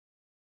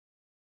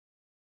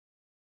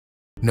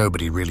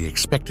Nobody really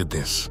expected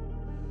this.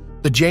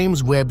 The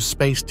James Webb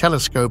Space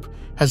Telescope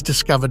has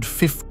discovered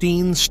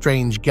 15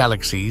 strange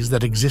galaxies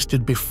that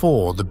existed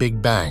before the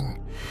Big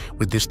Bang.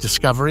 With this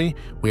discovery,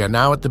 we are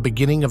now at the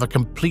beginning of a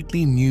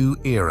completely new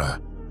era.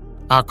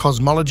 Our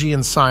cosmology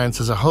and science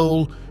as a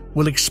whole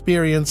will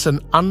experience an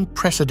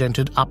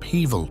unprecedented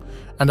upheaval,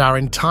 and our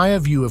entire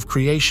view of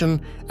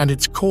creation and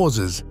its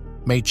causes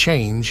may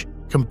change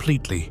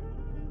completely.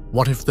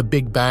 What if the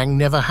Big Bang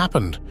never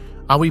happened?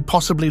 Are we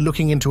possibly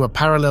looking into a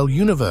parallel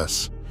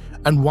universe?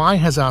 And why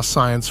has our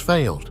science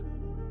failed?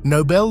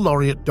 Nobel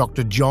laureate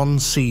Dr. John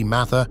C.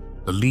 Mather,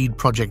 the lead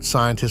project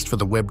scientist for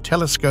the Webb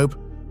telescope,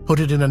 put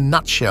it in a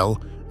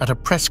nutshell at a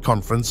press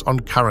conference on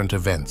current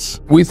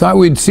events. We thought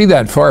we'd see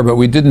that far, but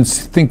we didn't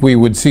think we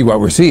would see what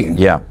we're seeing.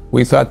 Yeah.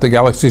 We thought the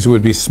galaxies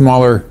would be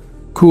smaller,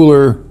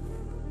 cooler,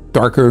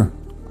 darker,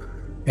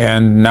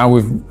 and now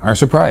we are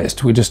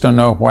surprised. We just don't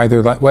know why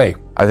they're that way.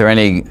 Are there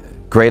any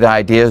great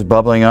ideas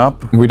bubbling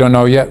up? We don't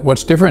know yet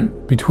what's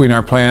different between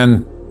our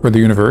plan for the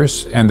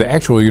universe and the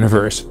actual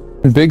universe.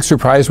 The big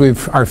surprise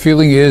our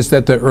feeling is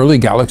that the early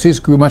galaxies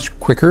grew much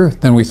quicker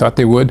than we thought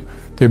they would.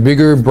 They're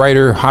bigger,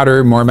 brighter,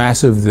 hotter, more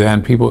massive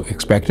than people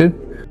expected.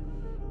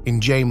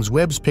 In James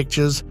Webb's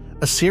pictures,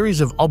 a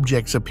series of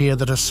objects appear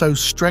that are so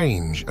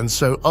strange and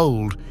so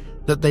old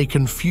that they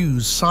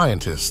confuse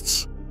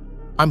scientists.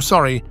 I'm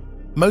sorry,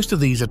 most of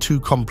these are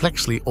too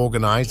complexly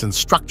organized and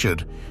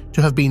structured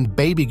to have been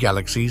baby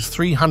galaxies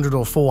 300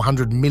 or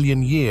 400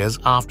 million years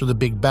after the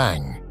Big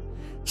Bang.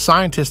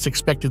 Scientists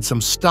expected some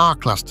star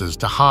clusters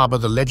to harbor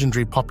the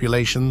legendary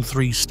population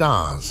 3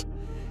 stars.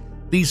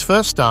 These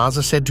first stars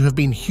are said to have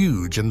been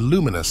huge and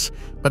luminous,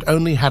 but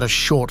only had a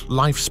short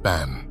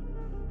lifespan.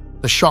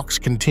 The shocks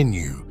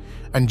continue,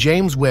 and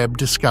James Webb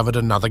discovered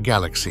another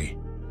galaxy.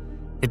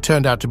 It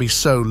turned out to be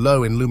so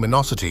low in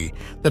luminosity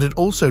that it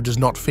also does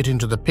not fit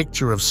into the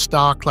picture of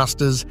star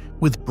clusters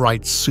with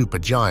bright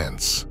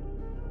supergiants.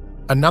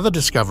 Another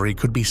discovery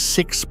could be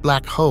 6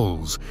 black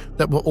holes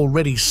that were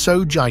already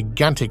so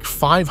gigantic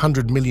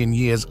 500 million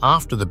years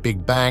after the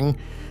Big Bang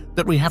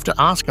that we have to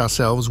ask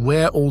ourselves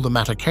where all the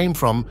matter came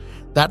from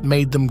that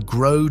made them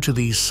grow to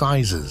these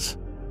sizes.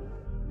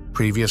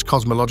 Previous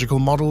cosmological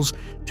models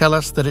tell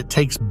us that it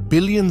takes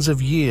billions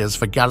of years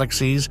for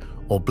galaxies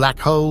or black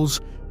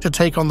holes to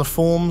take on the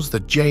forms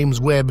that James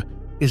Webb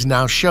is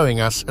now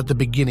showing us at the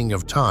beginning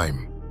of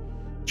time.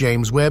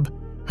 James Webb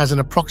has an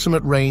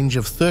approximate range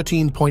of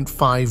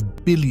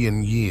 13.5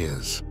 billion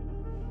years.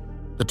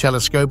 The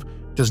telescope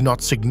does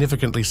not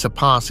significantly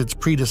surpass its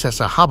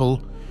predecessor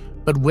Hubble,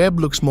 but Webb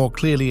looks more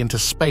clearly into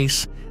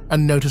space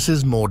and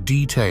notices more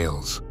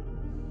details.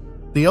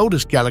 The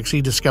oldest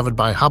galaxy discovered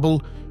by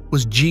Hubble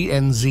was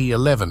GNZ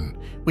 11,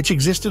 which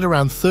existed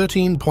around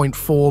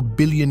 13.4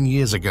 billion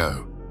years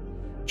ago.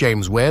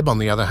 James Webb, on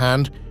the other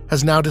hand,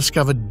 has now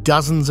discovered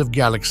dozens of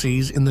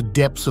galaxies in the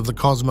depths of the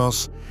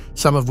cosmos,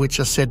 some of which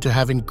are said to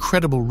have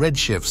incredible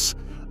redshifts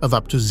of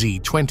up to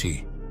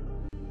Z20.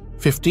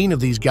 15 of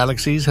these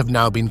galaxies have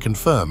now been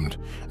confirmed,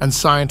 and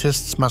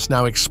scientists must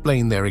now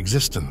explain their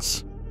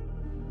existence.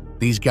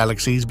 These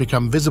galaxies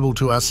become visible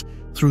to us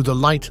through the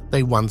light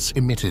they once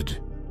emitted.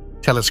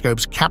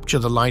 Telescopes capture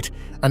the light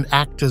and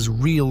act as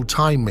real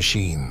time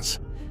machines.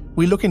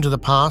 We look into the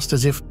past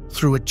as if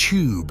through a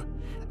tube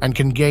and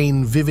can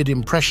gain vivid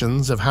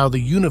impressions of how the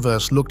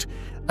universe looked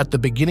at the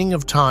beginning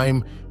of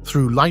time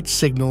through light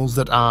signals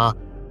that are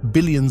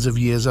billions of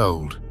years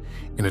old.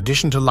 In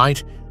addition to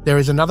light, there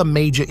is another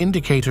major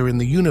indicator in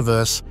the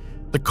universe,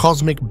 the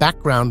cosmic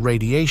background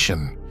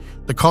radiation.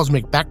 The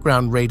cosmic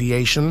background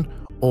radiation,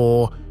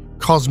 or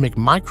cosmic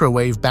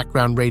microwave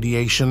background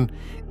radiation,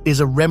 is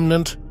a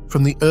remnant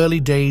from the early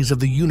days of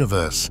the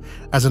universe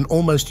as an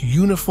almost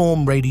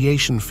uniform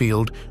radiation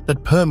field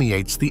that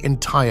permeates the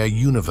entire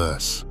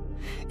universe.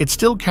 It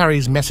still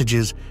carries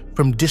messages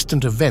from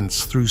distant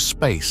events through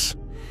space.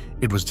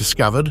 It was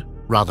discovered,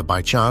 rather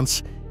by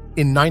chance,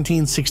 in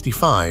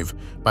 1965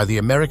 by the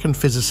American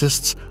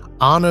physicists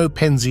Arno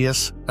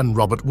Penzias and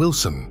Robert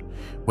Wilson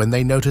when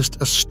they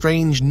noticed a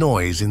strange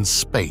noise in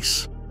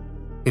space.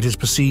 It is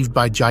perceived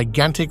by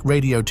gigantic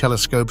radio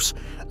telescopes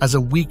as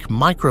a weak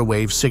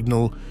microwave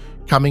signal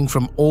coming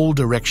from all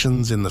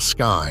directions in the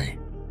sky.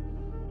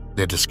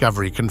 Their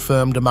discovery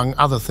confirmed, among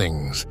other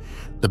things,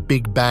 the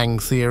Big Bang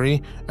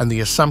theory and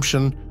the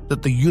assumption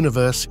that the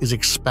universe is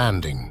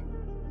expanding.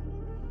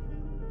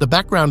 The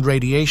background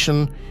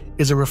radiation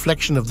is a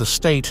reflection of the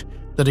state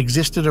that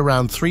existed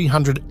around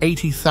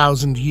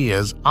 380,000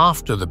 years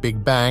after the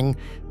Big Bang,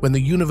 when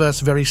the universe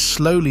very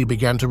slowly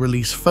began to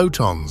release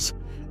photons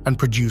and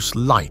produce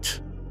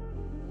light.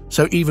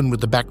 So even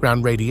with the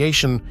background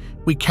radiation,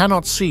 we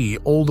cannot see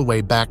all the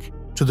way back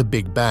to the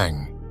Big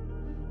Bang.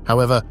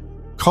 However,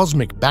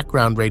 cosmic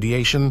background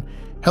radiation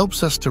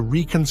helps us to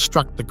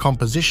reconstruct the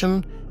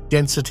composition,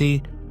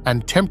 density,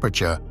 and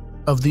temperature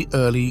of the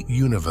early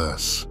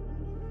universe.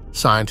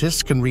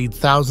 Scientists can read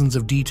thousands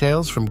of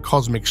details from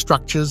cosmic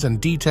structures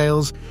and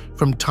details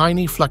from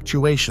tiny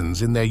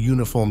fluctuations in their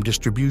uniform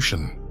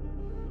distribution.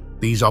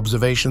 These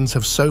observations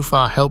have so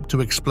far helped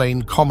to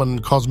explain common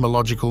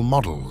cosmological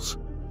models.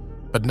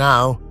 But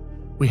now,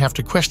 we have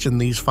to question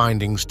these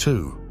findings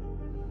too.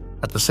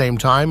 At the same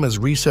time as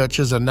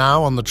researchers are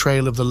now on the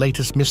trail of the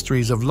latest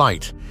mysteries of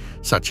light,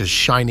 such as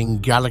shining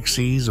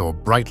galaxies or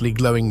brightly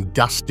glowing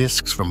dust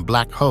disks from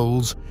black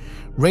holes,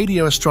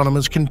 radio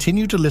astronomers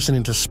continue to listen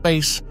into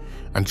space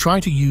and try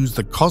to use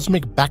the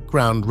cosmic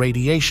background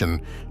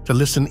radiation to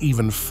listen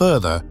even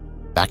further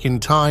back in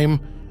time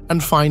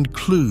and find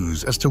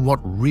clues as to what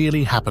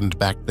really happened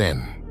back then.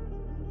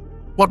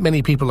 What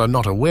many people are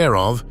not aware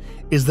of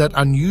is that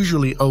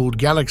unusually old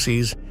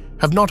galaxies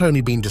have not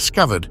only been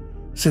discovered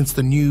since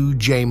the new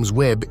James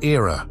Webb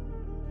era.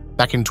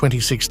 Back in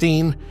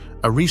 2016,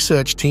 a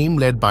research team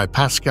led by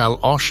Pascal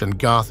Osh and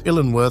Garth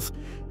Illenworth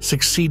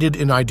succeeded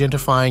in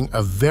identifying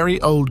a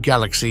very old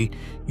galaxy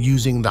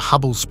using the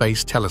Hubble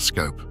Space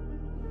Telescope.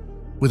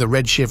 With a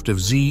redshift of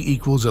Z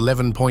equals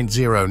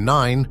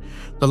 11.09,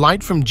 the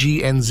light from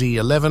GNZ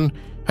 11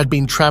 had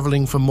been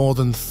traveling for more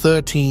than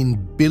 13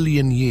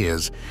 billion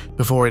years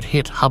before it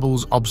hit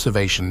Hubble's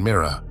observation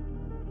mirror.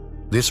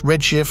 This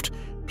redshift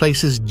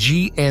places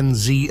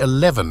GNZ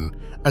 11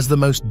 as the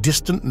most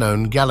distant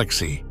known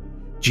galaxy.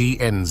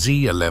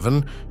 GNZ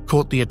 11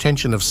 caught the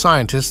attention of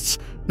scientists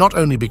not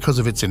only because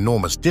of its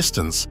enormous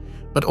distance,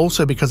 but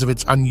also because of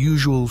its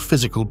unusual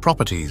physical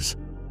properties.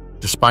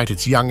 Despite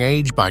its young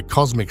age by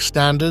cosmic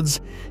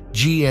standards,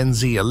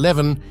 GNZ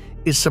 11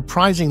 is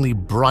surprisingly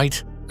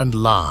bright and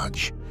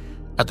large.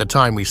 At the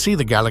time we see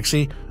the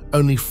galaxy,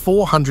 only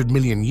 400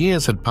 million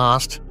years had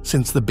passed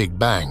since the Big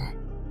Bang.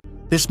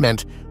 This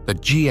meant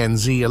that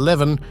GNZ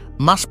 11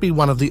 must be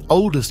one of the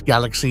oldest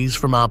galaxies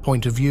from our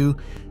point of view,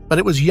 but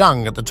it was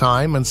young at the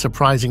time and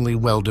surprisingly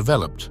well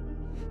developed.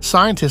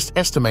 Scientists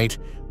estimate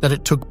that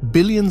it took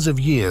billions of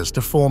years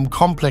to form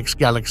complex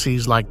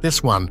galaxies like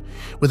this one,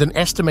 with an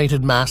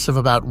estimated mass of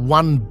about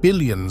 1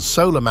 billion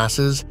solar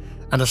masses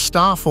and a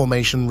star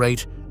formation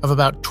rate of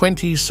about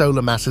 20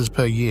 solar masses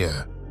per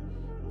year.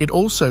 It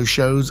also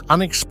shows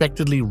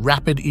unexpectedly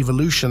rapid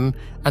evolution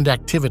and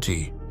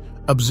activity.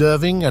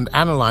 Observing and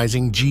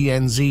analyzing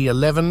GNZ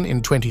 11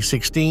 in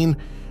 2016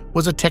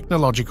 was a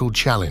technological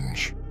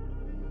challenge.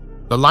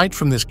 The light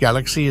from this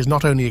galaxy is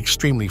not only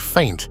extremely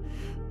faint,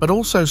 but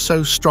also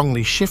so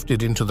strongly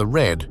shifted into the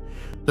red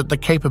that the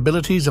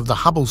capabilities of the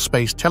Hubble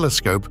Space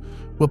Telescope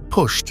were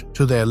pushed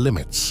to their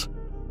limits.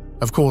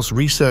 Of course,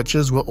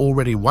 researchers were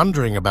already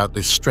wondering about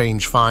this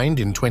strange find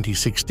in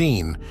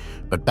 2016,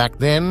 but back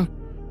then,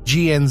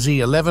 GNZ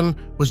 11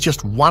 was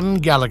just one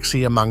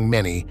galaxy among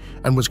many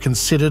and was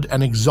considered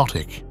an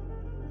exotic.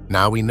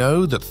 Now we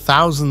know that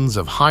thousands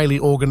of highly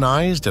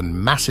organized and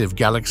massive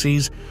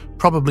galaxies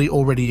probably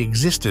already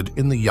existed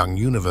in the young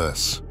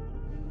universe.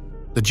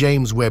 The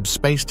James Webb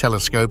Space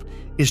Telescope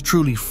is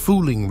truly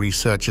fooling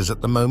researchers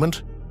at the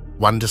moment.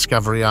 One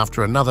discovery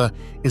after another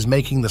is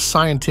making the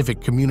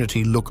scientific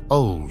community look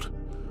old.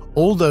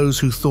 All those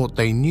who thought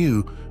they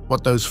knew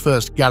what those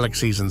first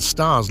galaxies and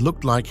stars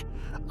looked like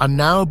are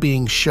now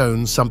being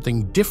shown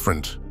something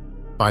different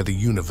by the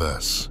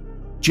universe.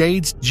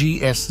 Jade's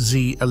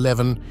GSZ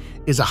 11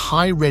 is a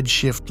high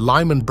redshift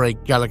Lyman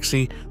break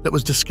galaxy that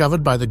was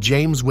discovered by the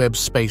James Webb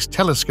Space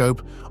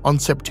Telescope on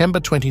September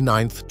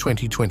 29,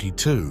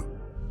 2022.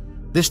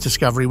 This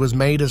discovery was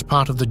made as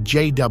part of the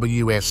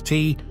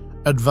JWST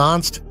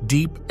Advanced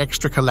Deep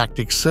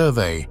Extragalactic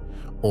Survey,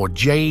 or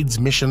JADES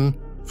mission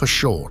for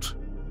short.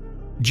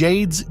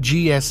 JADES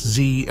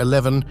GSZ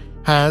 11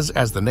 has,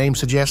 as the name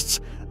suggests,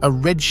 a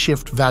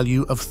redshift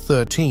value of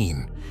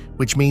 13,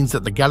 which means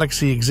that the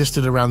galaxy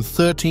existed around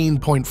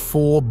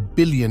 13.4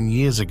 billion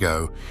years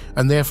ago,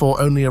 and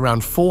therefore only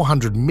around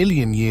 400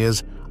 million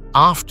years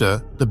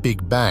after the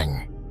Big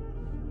Bang.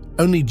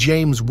 Only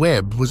James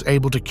Webb was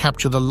able to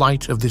capture the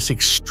light of this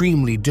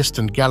extremely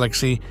distant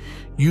galaxy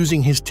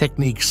using his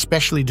technique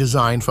specially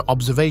designed for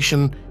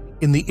observation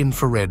in the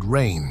infrared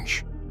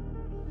range.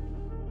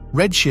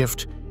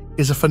 Redshift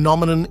is a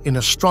phenomenon in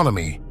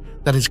astronomy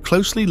that is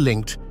closely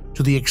linked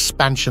to the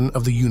expansion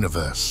of the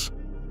universe.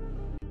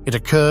 It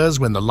occurs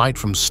when the light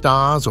from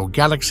stars or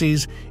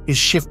galaxies is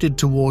shifted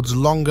towards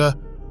longer,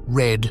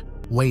 red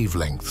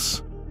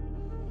wavelengths.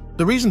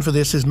 The reason for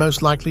this is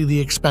most likely the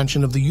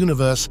expansion of the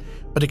universe,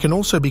 but it can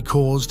also be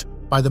caused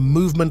by the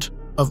movement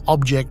of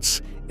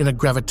objects in a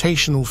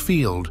gravitational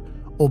field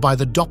or by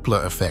the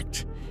Doppler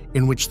effect,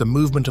 in which the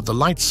movement of the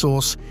light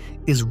source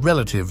is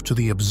relative to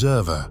the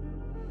observer.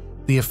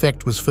 The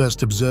effect was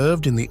first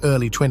observed in the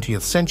early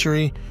 20th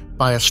century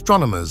by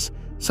astronomers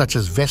such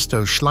as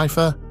Vesto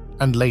Schleifer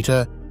and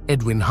later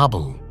Edwin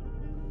Hubble.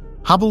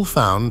 Hubble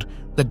found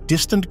that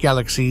distant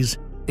galaxies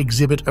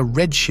exhibit a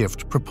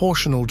redshift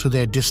proportional to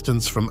their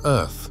distance from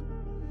Earth.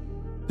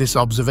 This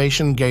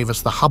observation gave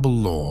us the Hubble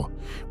law,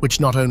 which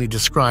not only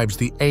describes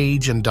the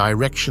age and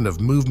direction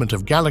of movement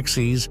of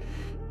galaxies,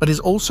 but is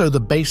also the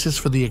basis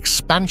for the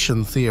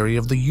expansion theory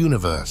of the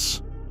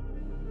universe.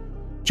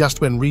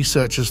 Just when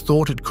researchers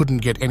thought it couldn't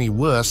get any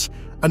worse,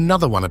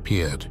 another one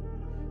appeared.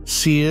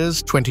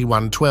 Sears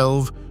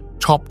 2112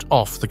 topped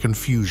off the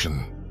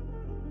confusion.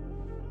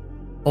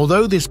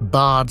 Although this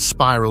barred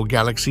spiral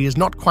galaxy is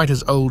not quite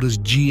as old as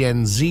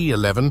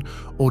GNZ11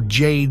 or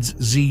Jade's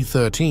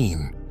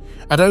Z13,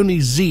 at only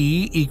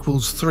Z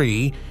equals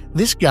 3,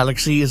 this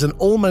galaxy is an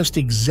almost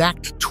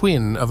exact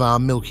twin of our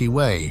Milky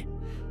Way.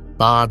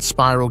 Barred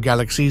spiral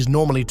galaxies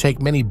normally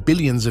take many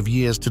billions of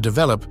years to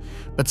develop,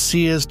 but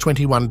Sears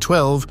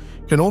 2112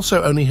 can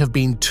also only have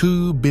been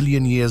 2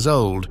 billion years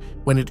old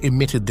when it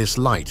emitted this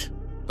light.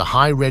 The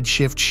high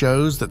redshift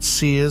shows that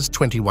Sears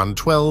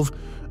 2112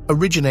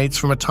 originates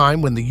from a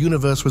time when the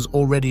universe was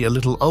already a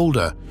little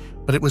older,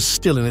 but it was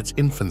still in its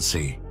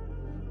infancy.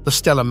 The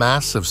stellar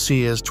mass of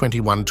Sears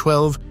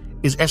 2112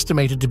 is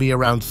estimated to be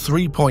around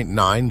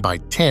 3.9 by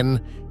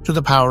 10 to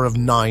the power of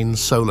 9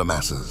 solar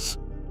masses.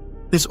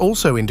 This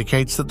also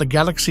indicates that the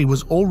galaxy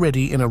was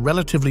already in a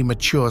relatively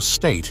mature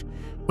state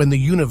when the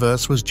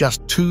universe was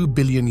just 2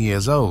 billion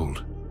years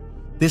old.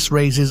 This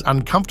raises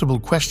uncomfortable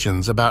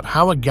questions about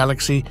how a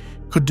galaxy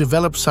could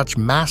develop such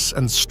mass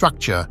and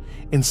structure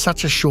in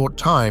such a short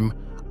time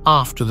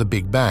after the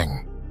Big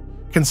Bang.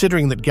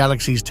 Considering that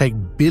galaxies take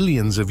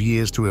billions of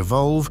years to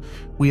evolve,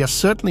 we are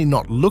certainly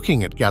not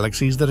looking at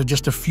galaxies that are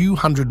just a few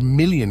 100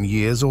 million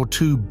years or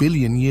 2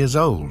 billion years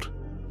old.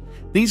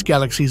 These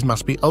galaxies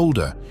must be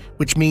older,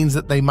 which means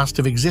that they must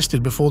have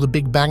existed before the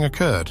Big Bang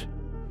occurred.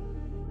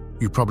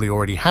 You probably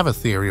already have a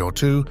theory or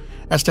two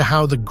as to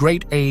how the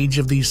great age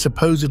of these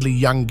supposedly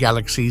young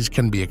galaxies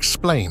can be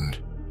explained.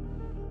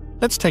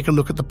 Let's take a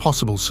look at the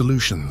possible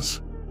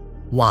solutions.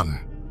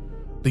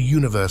 1. The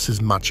universe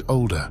is much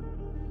older.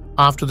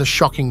 After the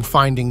shocking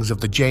findings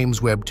of the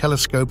James Webb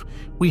telescope,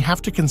 we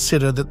have to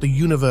consider that the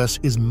universe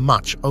is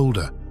much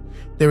older.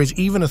 There is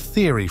even a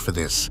theory for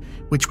this,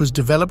 which was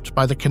developed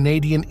by the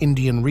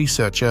Canadian-Indian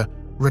researcher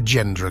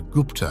Rajendra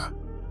Gupta.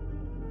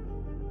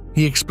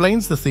 He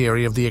explains the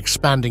theory of the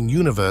expanding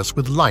universe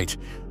with light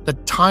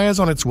that tires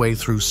on its way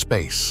through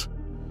space.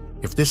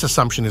 If this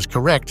assumption is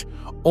correct,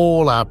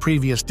 all our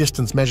previous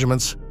distance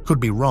measurements could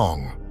be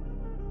wrong.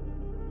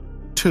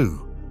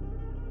 2.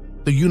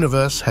 The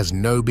universe has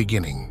no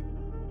beginning.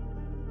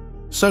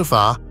 So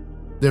far,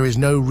 there is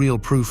no real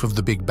proof of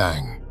the Big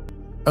Bang.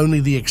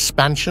 Only the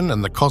expansion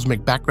and the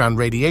cosmic background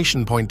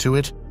radiation point to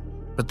it,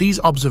 but these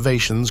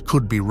observations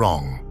could be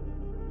wrong.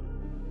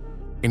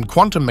 In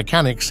quantum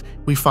mechanics,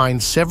 we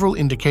find several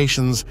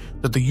indications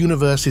that the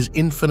universe is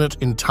infinite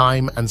in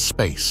time and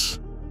space.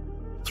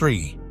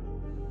 3.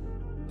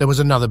 There was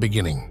another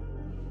beginning.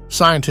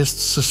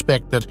 Scientists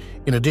suspect that,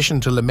 in addition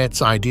to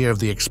Lemaitr's idea of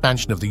the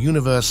expansion of the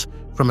universe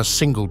from a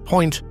single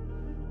point,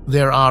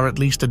 there are at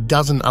least a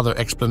dozen other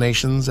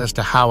explanations as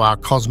to how our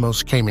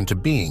cosmos came into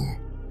being.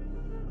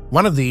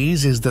 One of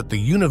these is that the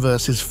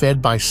universe is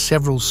fed by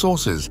several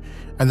sources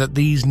and that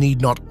these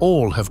need not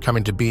all have come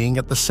into being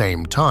at the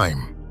same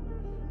time.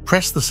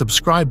 Press the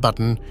subscribe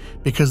button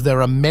because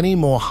there are many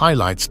more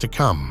highlights to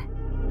come.